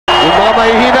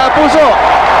mahihina ang puso.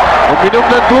 Uminom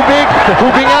ng tubig,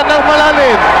 hubingan ng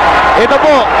malalim. Ito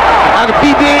po, ang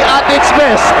PBA at its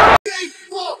best.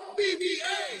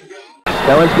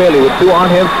 Terrance Bailey with 2 on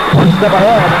him. One step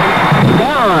ahead.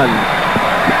 Gone.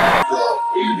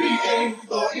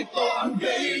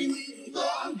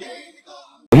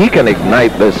 He can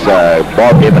ignite this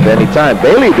ball game at any time.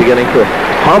 Bailey beginning to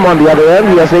hum on the other end.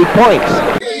 He has 8 points.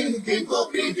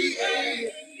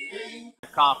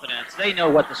 Confidence. They know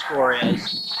what the score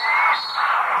is.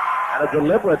 And a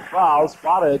deliberate foul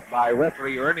spotted by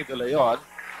referee Ernie De Leon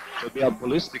to be a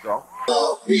Polistico.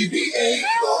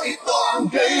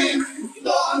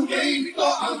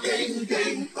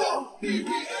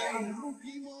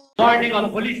 Learning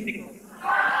on Polistico.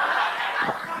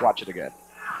 Watch it again.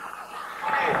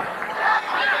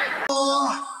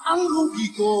 Ang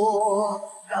rugi ko,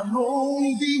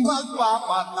 ganong di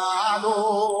magpapatalo.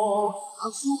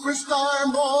 Ang superstar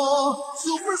mo,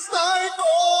 superstar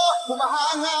ko,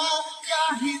 humahanga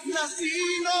kahit na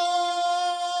sino.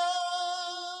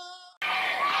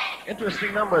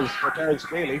 Interesting numbers for Terrance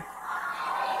Bailey.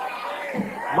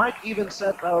 Might even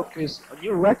set out his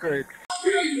new record.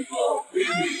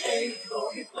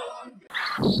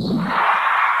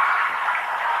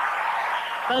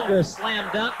 Thunder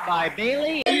slam dunk by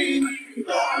Bailey.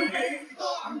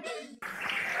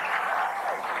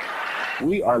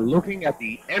 We are looking at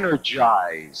the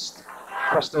energized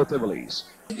Presto Tivolis.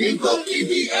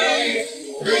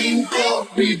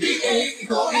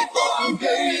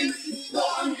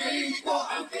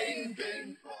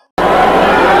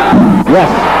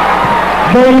 Yes.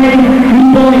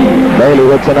 Bailey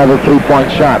hits another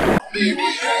 3-point shot.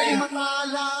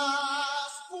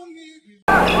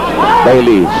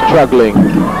 Bailey struggling.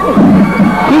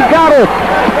 He got it.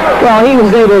 Well, he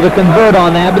was able to convert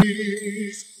on that.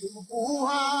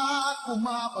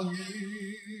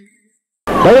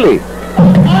 Bailey.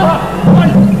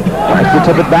 Tries to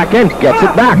tip it back in. Gets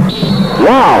it back.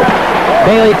 Wow.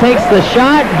 Bailey takes the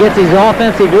shot, gets his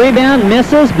offensive rebound,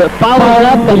 misses, but follows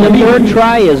up, and the third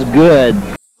try is good.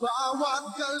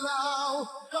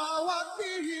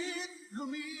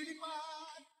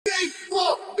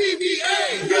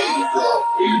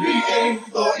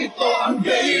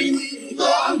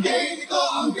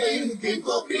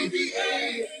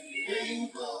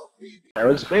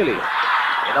 Terrance Bailey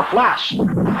in a flash.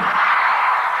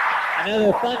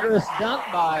 Another thunderous dunk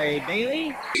by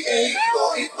Bailey.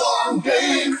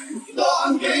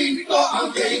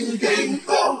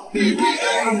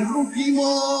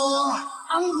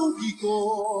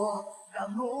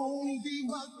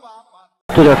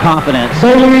 To their confidence.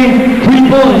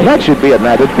 That should be an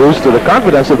added boost to the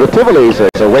confidence of the Tivolis.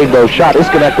 A rainbow shot is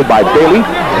connected by Bailey.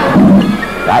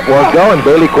 That won't go, and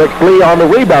Bailey quickly on the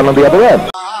rebound on the other end.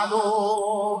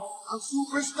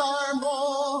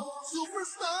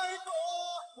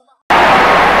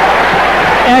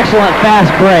 Excellent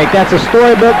fast break. That's a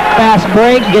storybook fast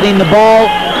break, getting the ball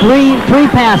three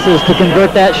passes to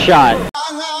convert that shot.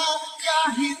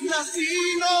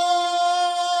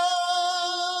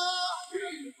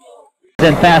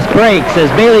 And fast breaks as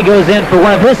Bailey goes in for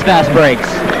one of his fast breaks.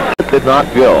 It did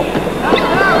not go.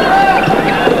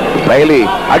 Bailey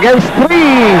against 3.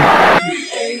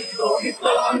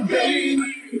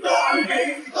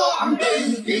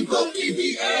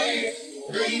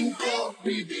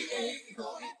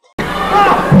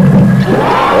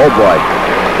 Oh boy.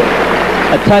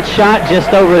 A touch shot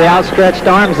just over the outstretched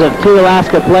arms of 2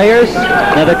 Alaska players.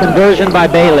 Another conversion by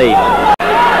Bailey.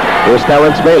 Here's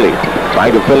Terrance Bailey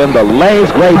trying to fill in the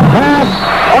lanes. Great pass.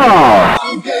 Oh!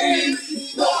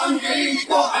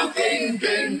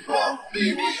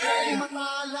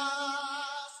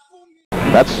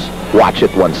 Let's watch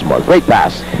it once more. Great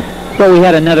pass. So we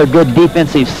had another good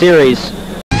defensive series